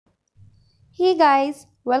Hey guys,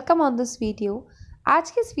 welcome on this video. आज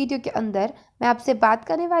के इस वीडियो के अंदर मैं आपसे बात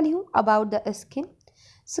करने वाली हूँ about the skin.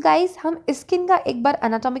 So guys, हम स्किन का एक बार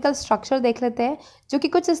एनाटॉमिकल स्ट्रक्चर देख लेते हैं जो कि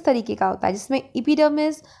कुछ इस तरीके का होता है, जिसमें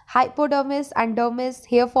epidermis, hypodermis, endodermis,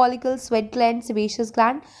 hair follicle, sweat gland, sebaceous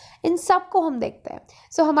gland, इन सब को हम देखते हैं।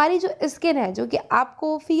 सो हमारी जो स्किन है, जो कि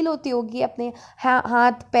आपको फील होती होगी अपने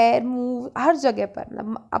हाथ, पैर, मुंह, हर जगह पर,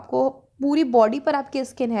 मतलब आपको पूरी बॉडी पर आपकी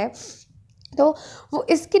स्किन है, तो वो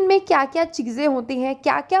स्किन में क्या क्या चीज़ें होती हैं,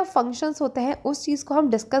 क्या क्या फंक्शंस होते हैं, उस चीज़ को हम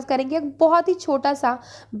डिस्कस करेंगे। एक बहुत ही छोटा सा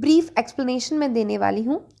ब्रीफ एक्सप्लेनेशन मैं देने वाली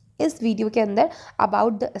हूँ इस वीडियो के अंदर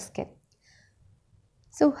about the skin.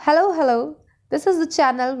 So hello, this is the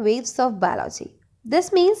channel waves of biology.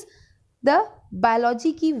 This means the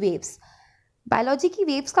biology की वेव्स। बायोलॉजी की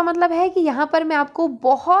वेव्स का मतलब है कि यहाँ पर मैं आपको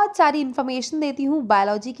बहुत सारी इंफॉर्मेशन देती हूँ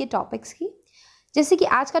बायोलॉजी के टॉपिक्स की। जैसे कि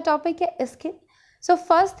आज का टॉपिक है skin. So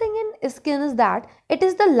first thing in skin is that it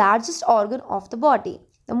is the largest organ of the body.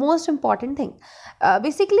 The most important thing.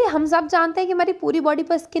 Basically हम सब जानते हैं कि हमारी पूरी बॉडी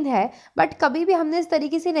पर स्किन है, बट कभी भी हमने इस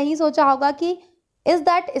तरीके से नहीं सोचा होगा कि is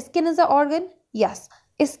that skin is a organ? Yes,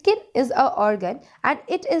 skin is a organ and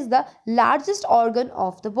it is the largest organ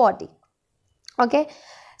of the body. Okay,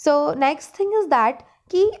 so next thing is that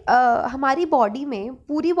कि हमारी बॉडी में,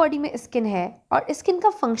 पूरी बॉडी में स्किन है और स्किन का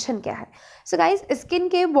फंक्शन क्या है। सो गाइस, स्किन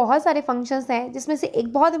के बहुत सारे फंक्शंस हैं, जिसमें से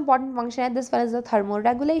एक बहुत इंपॉर्टेंट फंक्शन है, this one is the thermal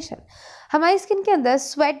regulation. हमारी स्किन के अंदर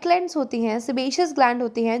स्वेट ग्लैंड्स होती हैं, सेबेशियस ग्लैंड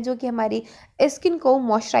होती हैं, जो कि हमारी स्किन को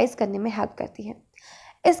मॉइस्चराइज करने में हेल्प करती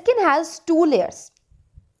हैं। Skin has 2 layers.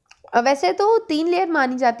 वैसे तो 3 लेयर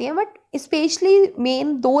मानी जाती हैं, बट स्पेशली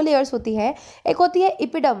मेन 2 लेयर्स होती है। एक होती है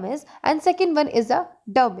epidermis and second one is a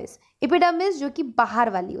dermis. Epidermis जो कि बाहर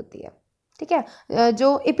वाली होती है, ठीक है,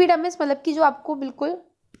 जो एपिडर्मिस मतलब कि जो आपको बिल्कुल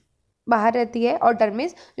बाहर रहती है, और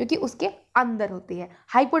डर्मिस जो कि उसके अंदर होती है,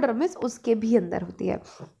 हाइपोडर्मिस उसके भी अंदर होती है।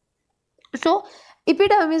 सो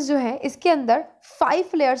एपिडर्मिस जो है, इसके अंदर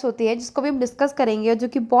 5 लेयर्स होती है, जिसको भी हम डिस्कस करेंगे, जो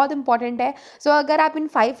कि बहुत इंपॉर्टेंट है। सो अगर आप इन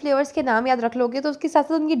 5 लेयर्स के नाम याद रख लोगे तो उसके साथ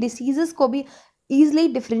साथ उनकी डिसीजेस को भी ईजिली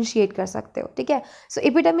डिफ्रेंशिएट कर सकते हो, ठीक है। सो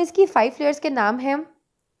एपिडर्मिस की 5 लेयर्स के नाम हैं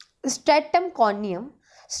stratum corneum,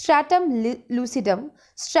 stratum lucidum,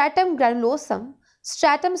 stratum ग्रैनुलोसम,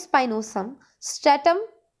 stratum spinosum, stratum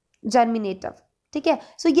जर्मिनेटम, ठीक है।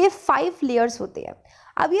 सो ये 5 लेयर्स होते हैं।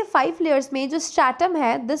 अब ये 5 लेयर्स में जो स्ट्रैटम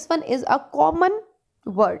है, this one is a common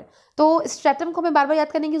word. तो स्ट्रैटम को हमें बार बार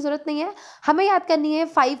याद करने की जरूरत नहीं है, हमें याद करनी है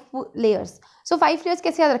 5 लेयर्स। सो 5 लेयर्स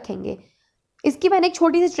कैसे याद रखेंगे, इसकी मैंने एक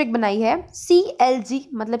छोटी सी ट्रिक बनाई है। CLG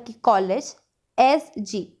मतलब कि कॉलेज,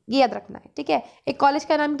 SG ये याद रखना है, ठीक है। एक कॉलेज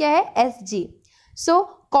का नाम क्या है, SG। सो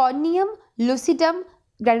कॉर्नियम, लूसिडम,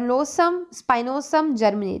 ग्रैनुलोसम, स्पाइनोसम,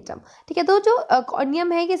 जर्मिनेटम, ठीक है। तो जो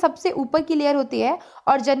कॉर्नियम है, ये सबसे ऊपर की लेयर होती है,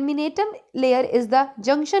 और जर्मिनेटम layer is the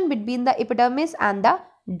junction between the epidermis and the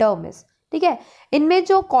dermis, ठीक है। इनमें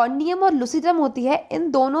जो कॉर्नियम और लूसिडम होती है, इन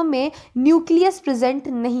दोनों में न्यूक्लियस प्रेजेंट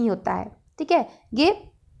नहीं होता है, ठीक है। ये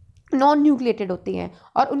नॉन न्यूक्लिएटेड होती हैं,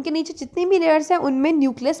 और उनके नीचे जितनी भी लेयर्स हैं उनमें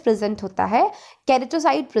न्यूक्लियस प्रेजेंट होता है,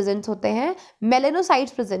 केरेटोसाइट प्रेजेंट होते हैं,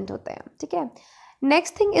 मेलेनोसाइट्स प्रेजेंट होते हैं, ठीक है।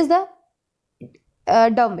 Next thing is the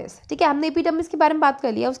dermis, ठीक है। हमने एपिडर्मिस के बारे में बात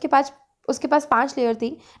कर लिया, उसके पास 5 लेयर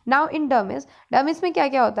थी। नाउ इन डर्मिस, डर्मिस में क्या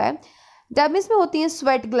क्या होता है। डर्मिस में होती हैं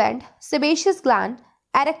sweat gland, sebaceous gland,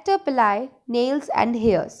 erector पिलाई, नेल्स एंड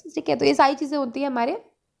हेयर्स, ठीक है। तो ये सारी चीज़ें होती हैं हमारे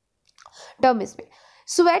डर्मिस में।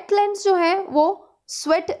 स्वेट ग्लैंड्स जो हैं वो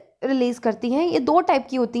स्वेट रिलीज करती हैं। ये 2 टाइप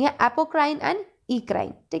की होती हैं, एपोक्राइन एंड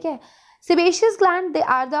इक्राइन, ठीक है। Sebaceous gland, they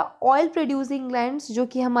are the oil producing glands, जो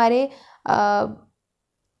कि हमारे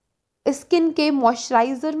स्किन के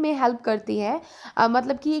मॉइस्चराइजर में हेल्प करती है।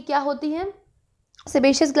 मतलब कि ये क्या होती हैं,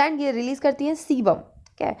 सेबेशियस ग्लैंड ये रिलीज करती हैं सीबम,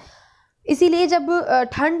 ठीक है। इसीलिए जब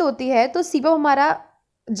ठंड होती है तो सीबम हमारा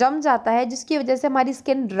जम जाता है, जिसकी वजह से हमारी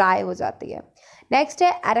स्किन ड्राई हो जाती है। नेक्स्ट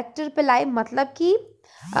है एरेक्टर पिलाई, मतलब कि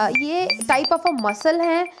ये टाइप ऑफ अ मसल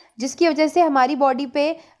है, जिसकी वजह से हमारी बॉडी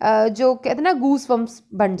पे जो कहते हैं ना, गूस बम्प्स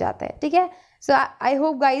बन जाता है, ठीक है। सो I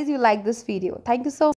hope guys you like this video. Thank you so